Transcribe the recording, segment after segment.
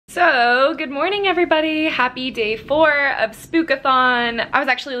So, good morning everybody. Happy day 4 of SPOOKATHON. I was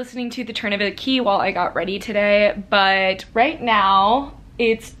actually listening to The Turn of the Key while I got ready today, but right now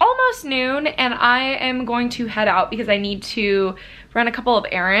it's almost noon and I am going to head out because I need to run a couple of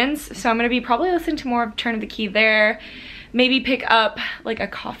errands. So I'm gonna be probably listening to more of Turn of the Key there. Maybe pick up like a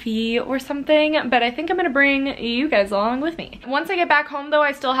coffee or something, but I think I'm gonna bring you guys along with me. Once I get back home though,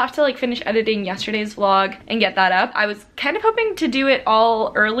 I still have to like finish editing yesterday's vlog and get that up. I was kind of hoping to do it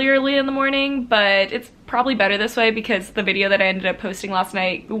all early in the morning, but it's probably better this way because the video that I ended up posting last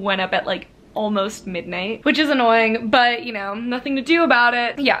night went up at like almost midnight, which is annoying, but you know, nothing to do about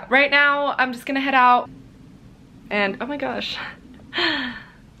it. Yeah, right now I'm just gonna head out and oh my gosh.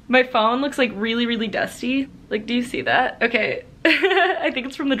 My phone looks like really dusty. Like, do you see that? Okay, I think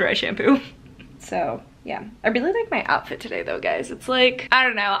it's from the dry shampoo. So yeah, I really like my outfit today though, guys. It's like, I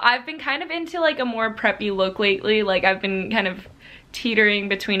don't know, I've been kind of into like a more preppy look lately. Like I've been kind of teetering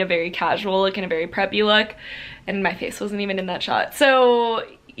between a very casual look and a very preppy look, and my face wasn't even in that shot. So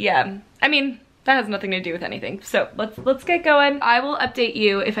yeah, I mean, that has nothing to do with anything. So let's get going. I will update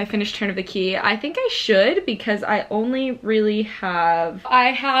you if I finish Turn of the Key. I think I should because I only really have, I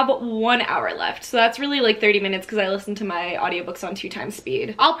have 1 hour left. So that's really like 30 minutes because I listen to my audiobooks on 2x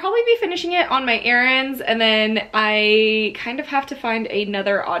speed. I'll probably be finishing it on my errands and then I kind of have to find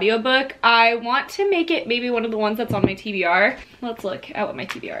another audiobook. I want to make it maybe one of the ones that's on my TBR. Let's look at what my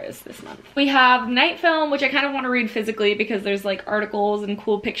TBR is this month. We have Night Film, which I kind of want to read physically because there's like articles and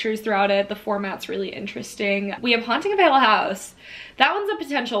cool pictures throughout it. The format's really interesting. We have Haunting of Hill House. That one's a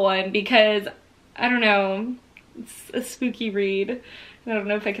potential one because, I don't know, it's a spooky read. I don't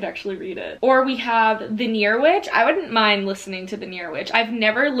know if I could actually read it. Or we have The Near Witch. I wouldn't mind listening to The Near Witch. I've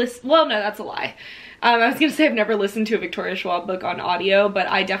never listened, well no, that's a lie. I was gonna say I've never listened to a Victoria Schwab book on audio, but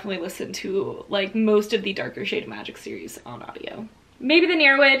I definitely listened to like most of the Darker Shade of Magic series on audio. Maybe The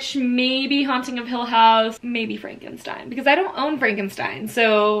Near Witch, maybe Haunting of Hill House, maybe Frankenstein, because I don't own Frankenstein,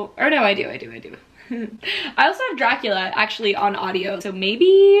 so, or no, I do. I also have Dracula actually on audio, so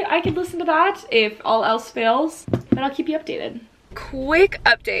maybe I could listen to that if all else fails, but I'll keep you updated. Quick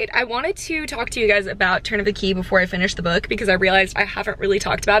update. I wanted to talk to you guys about Turn of the Key before I finish the book because I realized I haven't really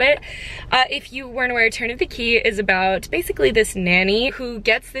talked about it. If you weren't aware, Turn of the Key is about basically this nanny who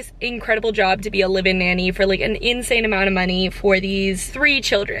gets this incredible job to be a live-in nanny for like an insane amount of money for these 3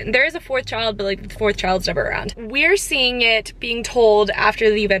 children. There is a 4th child, but like the 4th child's never around. We're seeing it being told after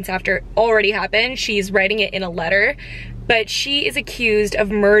the events after already happened. She's writing it in a letter, but she is accused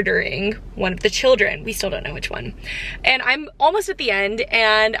of murdering one of the children. We still don't know which one. And I'm almost at the end,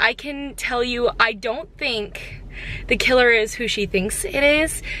 and I can tell you, I don't think the killer is who she thinks it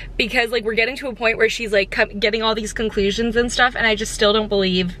is, because like we're getting to a point where she's like getting all these conclusions and stuff, and I just still don't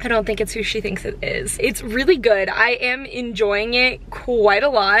believe, I don't think it's who she thinks it is. It's really good. I am enjoying it quite a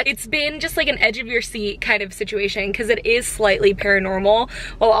lot. It's been just like an edge of your seat kind of situation because it is slightly paranormal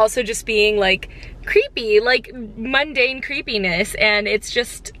while also just being like creepy, like mundane creepiness, and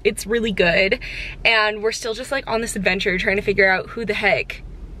it's really good. And we're still just like on this adventure trying to figure out who the heck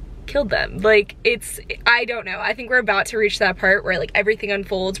killed them. Like I don't know. I think we're about to reach that part where like everything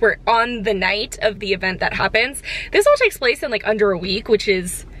unfolds. We're on the night of the event that happens. This all takes place in like under a week, which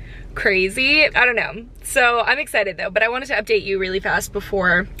is crazy. I don't know. So I'm excited though, but I wanted to update you really fast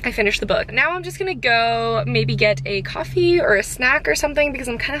before I finish the book. Now I'm just gonna go maybe get a coffee or a snack or something because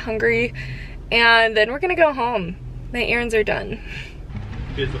I'm kind of hungry, and then we're gonna go home. My errands are done.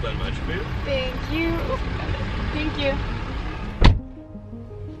 Here's the blend much for you. Thank you. Thank you.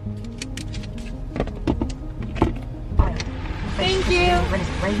 Thank you.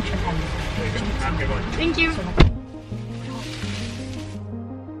 Thank you.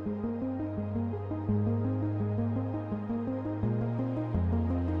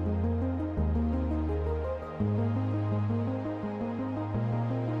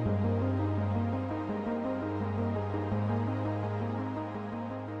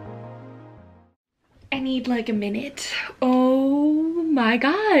 I need like a minute. Oh my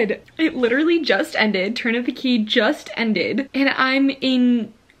god. It literally just ended. Turn of the Key just ended. And I'm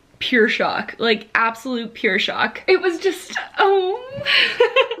in pure shock, like absolute pure shock. It was just,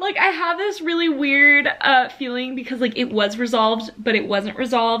 like I have this really weird feeling because like it was resolved, but it wasn't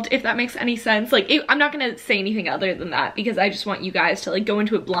resolved, if that makes any sense. Like I'm not gonna say anything other than that because I just want you guys to like go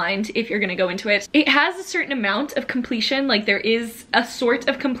into it blind if you're gonna go into it. It has a certain amount of completion, like there is a sort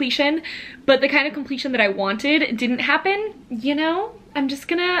of completion, but the kind of completion that I wanted didn't happen, you know? I'm just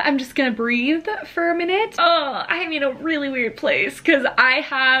gonna breathe for a minute. Oh, I am in a really weird place because I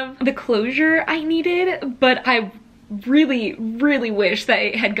have the closure I needed, but I really, really wish that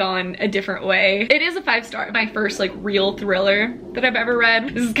it had gone a different way. It is a 5-star, my first like real thriller that I've ever read.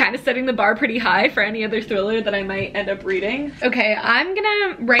 This is kind of setting the bar pretty high for any other thriller that I might end up reading. Okay, I'm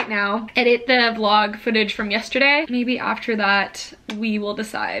gonna right now edit the vlog footage from yesterday. Maybe after that we will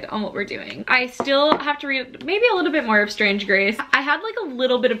decide on what we're doing. I still have to read maybe a little bit more of Strange Grace. I had like a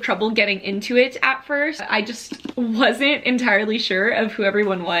little bit of trouble getting into it at first. I just wasn't entirely sure of who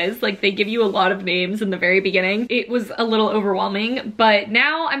everyone was. Like, they give you a lot of names in the very beginning. It was a little overwhelming, but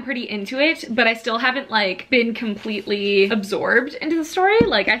now I'm pretty into it, but I still haven't like been completely absorbed into the story.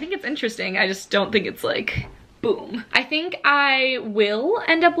 Like, I think it's interesting. I just don't think it's like boom. I think I will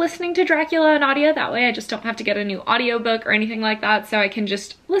end up listening to Dracula in audio. That way I just don't have to get a new audiobook or anything like that, so I can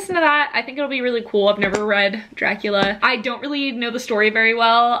just listen to that. I think it'll be really cool. I've never read Dracula. I don't really know the story very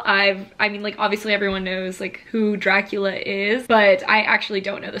well. I mean, like, obviously everyone knows like who Dracula is, but I actually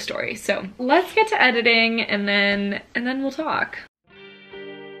don't know the story. So let's get to editing and then we'll talk.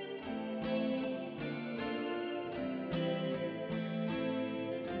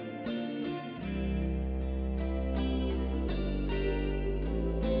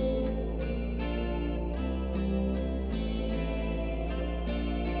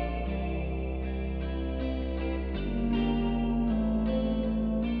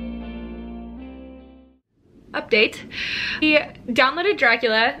 Update. We downloaded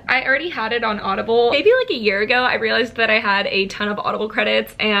Dracula. I already had it on Audible. Maybe like a year ago, I realized that I had a ton of Audible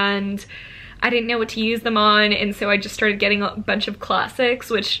credits and I didn't know what to use them on, and so I just started getting a bunch of classics,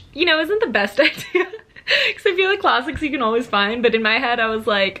 which, you know, isn't the best idea. Because I feel like classics you can always find, but in my head I was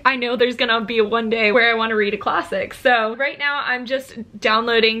like, I know there's gonna be one day where I want to read a classic. So right now I'm just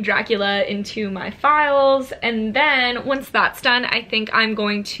downloading Dracula into my files, and then once that's done, I think I'm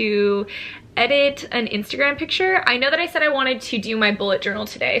going to edit an Instagram picture. I know that I said I wanted to do my bullet journal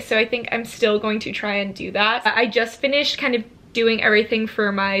today, so I think I'm still going to try and do that. I just finished kind of doing everything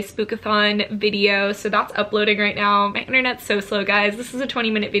for my Spookathon video, so that's uploading right now. My internet's so slow, guys. This is a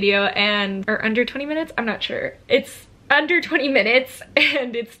 20-minute video, or under 20 minutes? I'm not sure. It's under 20 minutes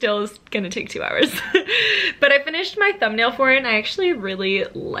and it still is gonna take 2 hours. But I finished my thumbnail for it and I actually really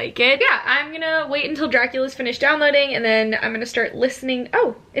like it. Yeah, I'm gonna wait until Dracula's finished downloading and then I'm gonna start listening.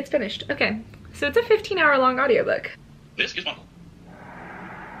 Oh, it's finished. Okay. So it's a 15-hour long audiobook. This is Michael.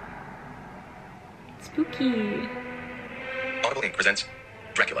 Spooky. Audible Inc. presents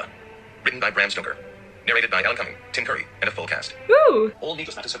Dracula, written by Bram Stoker, narrated by Alan Cumming, Tim Curry, and a full cast. Ooh! All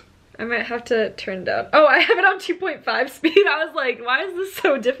needless matters of... I might have to turn it up. Oh, I have it on 2.5 speed. I was like, why is this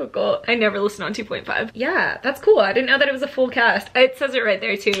so difficult? I never listen on 2.5. Yeah, that's cool. I didn't know that it was a full cast. It says it right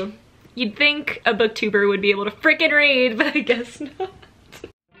there too. You'd think a booktuber would be able to frickin' read, but I guess not.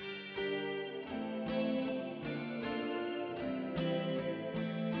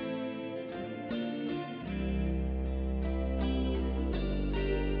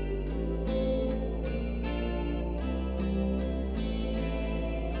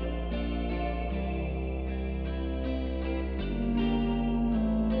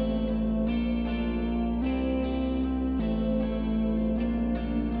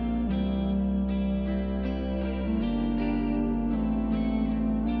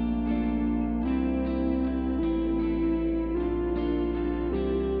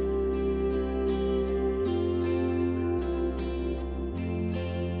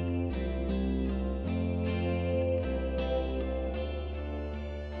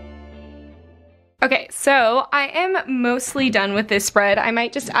 Okay, so I am mostly done with this spread. I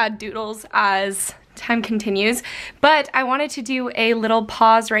might just add doodles as time continues, but I wanted to do a little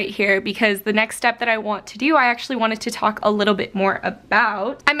pause right here because the next step that I want to do, I actually wanted to talk a little bit more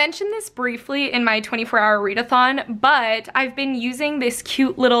about. I mentioned this briefly in my 24-hour readathon, but I've been using this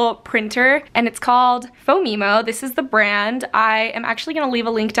cute little printer and it's called Phomemo. This is the brand. I am actually gonna leave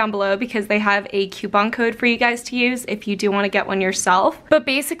a link down below because they have a coupon code for you guys to use if you do want to get one yourself. But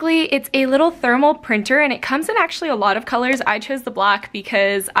basically it's a little thermal printer and it comes in actually a lot of colors. I chose the black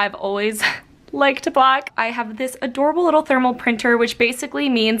because I've always liked black. I have this adorable little thermal printer, which basically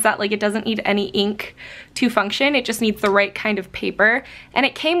means that like it doesn't need any ink to function. It just needs the right kind of paper. And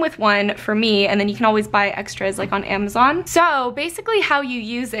it came with one for me, and then you can always buy extras like on Amazon. So basically how you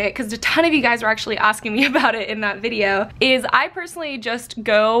use it, because a ton of you guys were actually asking me about it in that video, is I personally just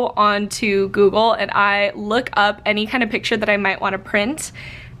go onto Google and I look up any kind of picture that I might want to print.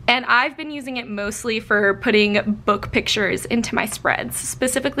 And I've been using it mostly for putting book pictures into my spreads,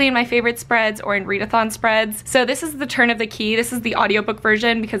 specifically in my favorite spreads or in readathon spreads. So this is the Turn of the Key. This is the audiobook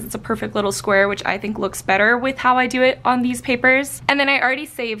version because it's a perfect little square, which I think looks better with how I do it on these papers. And then I already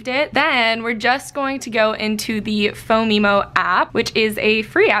saved it. Then we're just going to go into the Phomemo app, which is a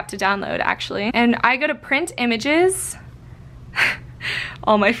free app to download actually. And I go to print images.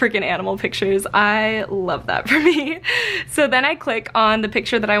 All my freaking animal pictures. I love that for me. So then I click on the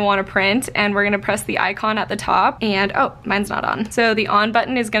picture that I want to print and we're gonna press the icon at the top and oh, mine's not on. So the on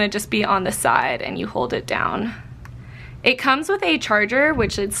button is gonna just be on the side and you hold it down. It comes with a charger,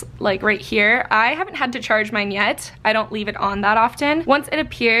 which is like right here. I haven't had to charge mine yet. I don't leave it on that often. Once it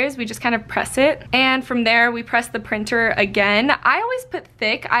appears, we just kind of press it. And from there, we press the printer again. I always put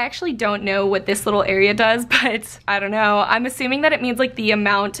thick. I actually don't know what this little area does, but I don't know. I'm assuming that it means like the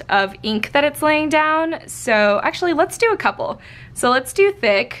amount of ink that it's laying down. So actually, let's do a couple. So let's do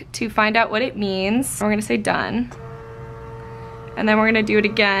thick to find out what it means. We're gonna say done. And then we're gonna do it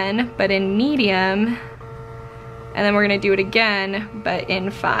again, but in medium. And then we're gonna do it again, but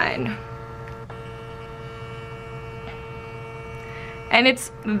in fine. And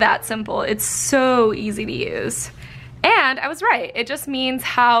it's that simple. It's so easy to use. And I was right, it just means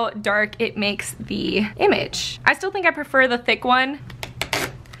how dark it makes the image. I still think I prefer the thick one.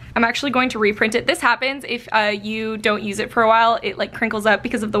 I'm actually going to reprint it. This happens if you don't use it for a while. It like crinkles up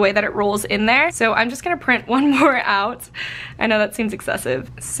because of the way that it rolls in there. So I'm just gonna print one more out. I know that seems excessive.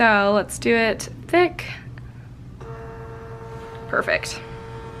 So let's do it thick. Perfect.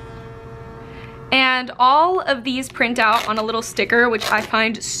 And all of these print out on a little sticker, which I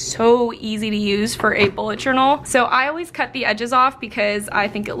find so easy to use for a bullet journal. So I always cut the edges off because I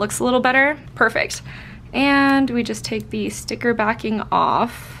think it looks a little better. Perfect. And we just take the sticker backing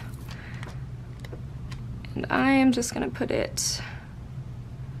off. And I am just gonna put it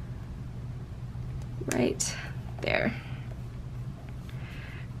right there.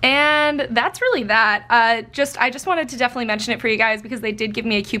 And that's really that. I just wanted to definitely mention it for you guys because they did give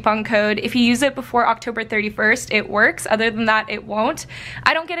me a coupon code. If you use it before October 31st, it works. Other than that, it won't.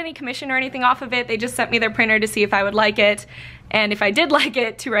 I don't get any commission or anything off of it. They just sent me their printer to see if I would like it. And if I did like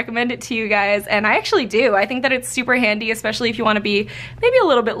it, to recommend it to you guys. And I actually do. I think that it's super handy, especially if you want to be maybe a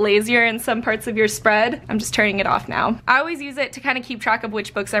little bit lazier in some parts of your spread. I'm just turning it off now. I always use it to kind of keep track of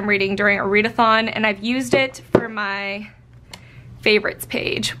which books I'm reading during a readathon, and I've used it for my favorites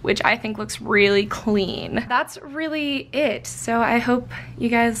page, which I think looks really clean. That's really it. So I hope you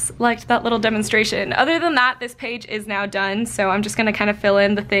guys liked that little demonstration. Other than that, this page is now done. So I'm just gonna kind of fill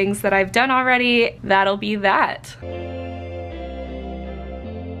in the things that I've done already. That'll be that.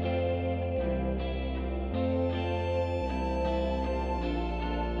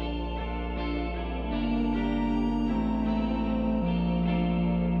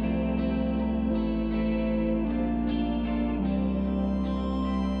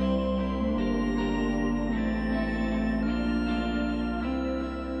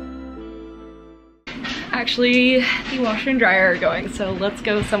 Actually, the washer and dryer are going, so let's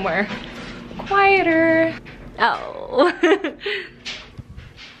go somewhere quieter. Oh,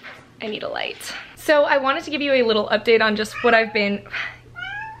 I need a light. So I wanted to give you a little update on just what I've been...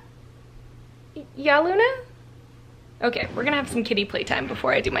 Yeah, Luna? Okay, we're gonna have some kitty playtime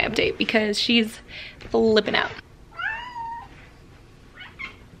before I do my update because she's flipping out.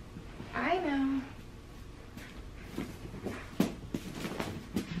 I know.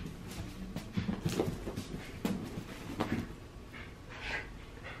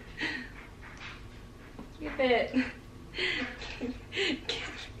 It.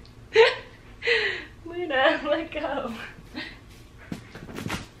 Luna, let go.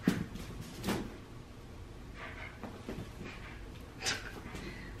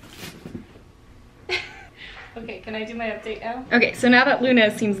 Okay, can I do my update now? Okay, so now that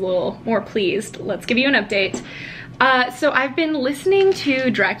Luna seems a little more pleased, let's give you an update. So I've been listening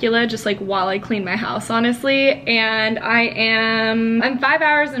to Dracula just like while I clean my house, honestly, and I'm 5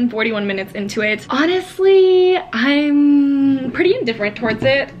 hours and 41 minutes into it. Honestly, I'm pretty indifferent towards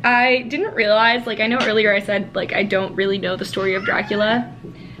it. I didn't realize, like I know earlier I said like I don't really know the story of Dracula.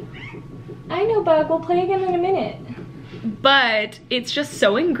 I know, Bug, we'll play again in a minute. But it's just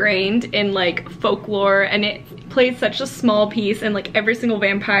so ingrained in like folklore, and it plays such a small piece in like every single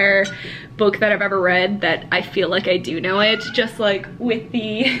vampire book that I've ever read that I feel like I do know it. Just like with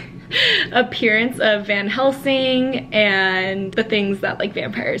the appearance of Van Helsing and the things that like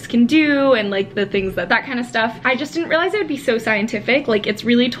vampires can do and like the things that kind of stuff. I just didn't realize it would be so scientific. Like it's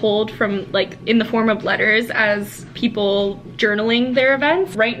really told from like in the form of letters as people journaling their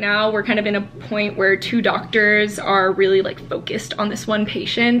events. Right now we're kind of in a point where two doctors are really like focused on this one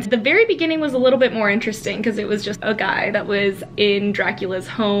patient. The very beginning was a little bit more interesting because it was just a guy that was in Dracula's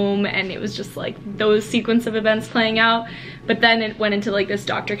home and it was just like those sequence of events playing out. But then it went into like this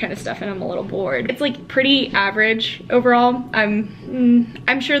doctor kind of stuff and I'm a little bored. It's like pretty average overall.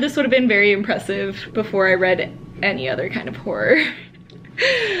 I'm sure this would have been very impressive before I read any other kind of horror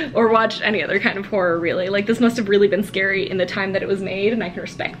or watched any other kind of horror really. Like this must have really been scary in the time that it was made and I can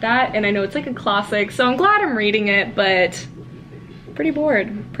respect that. And I know it's like a classic, so I'm glad I'm reading it, but pretty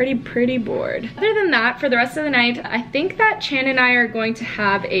bored, pretty bored. Other than that, for the rest of the night, I think that Chan and I are going to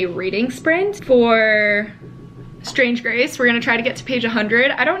have a reading sprint for Strange Grace. We're gonna try to get to page 100.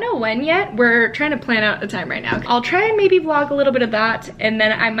 I don't know when yet. We're trying to plan out a time right now. I'll try and maybe vlog a little bit of that and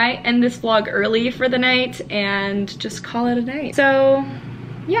then I might end this vlog early for the night and just call it a night. So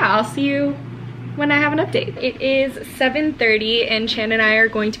yeah, I'll see you when I have an update. It is 7:30 and Chan and I are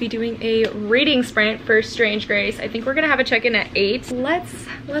going to be doing a reading sprint for Strange Grace. I think we're gonna have a check-in at 8.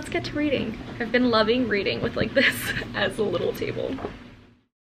 Let's get to reading. I've been loving reading with like this as a little table.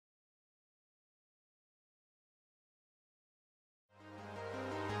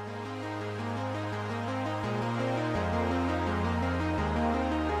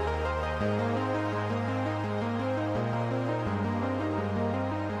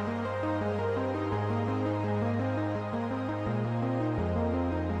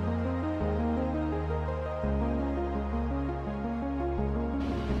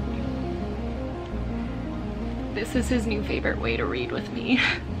 This is his new favorite way to read with me.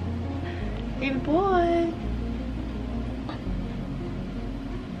 Baby boy.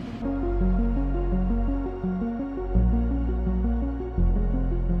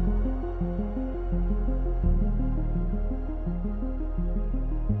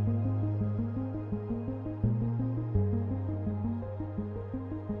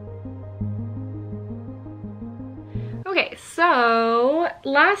 Okay, so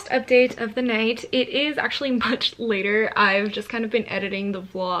last update of the night. It is actually much later. I've just kind of been editing the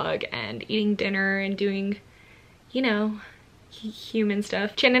vlog and eating dinner and doing, you know, human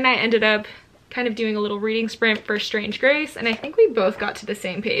stuff. Chan and I ended up kind of doing a little reading sprint for Strange Grace and I think we both got to the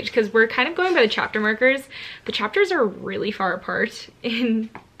same page because we're kind of going by the chapter markers. The chapters are really far apart in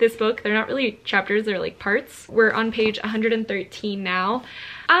this book. They're not really chapters, they're like parts. We're on page 113 now.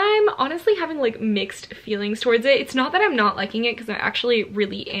 I'm honestly having like mixed feelings towards it. It's not that I'm not liking it because I actually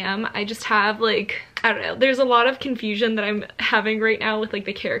really am. I just have like, I don't know, there's a lot of confusion that I'm having right now with like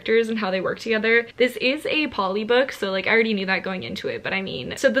the characters and how they work together. This is a poly book, so like I already knew that going into it, but I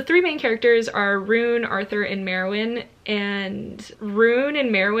mean, so the three main characters are Rune, Arthur, and Merwin. And Rune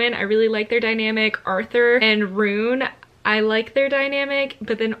and Merwin, I really like their dynamic. Arthur and Rune, I like their dynamic,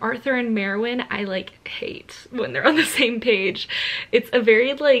 but then Arthur and Merwin, I like hate when they're on the same page. It's a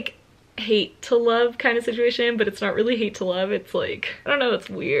very like hate to love kind of situation, but it's not really hate to love. It's like, I don't know,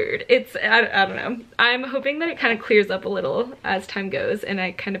 it's weird. It's, I don't know. I'm hoping that it kind of clears up a little as time goes and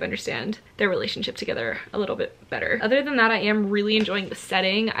I kind of understand their relationship together a little bit better. Other than that, I am really enjoying the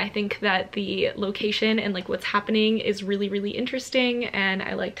setting. I think that the location and like what's happening is really, really interesting and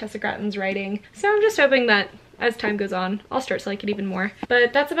I like Tessa Gratton's writing. So I'm just hoping that as time goes on, I'll start to like it even more.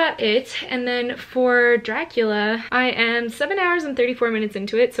 But that's about it. And then for Dracula, I am 7 hours and 34 minutes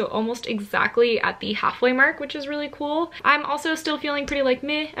into it, so almost exactly at the halfway mark, which is really cool. I'm also still feeling pretty like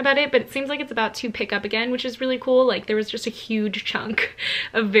meh about it, but it seems like it's about to pick up again, which is really cool. Like there was just a huge chunk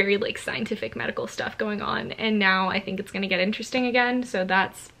of very like scientific medical stuff going on, and now I think it's gonna get interesting again, so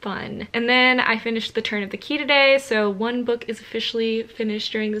that's fun. And then I finished The Turn of the Key today, so one book is officially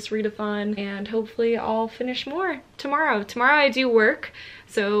finished during this readathon, and hopefully I'll finish more tomorrow. Tomorrow I do work,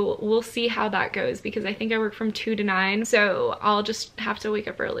 so we'll see how that goes because I think I work from 2 to 9, so I'll just have to wake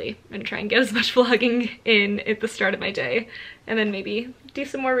up early and try and get as much vlogging in at the start of my day and then maybe do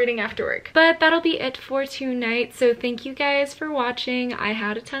some more reading after work. But that'll be it for tonight, so thank you guys for watching. I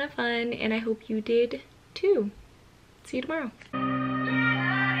had a ton of fun and I hope you did too. See you tomorrow.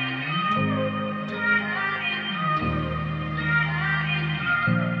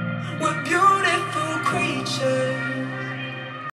 We're beautiful creatures.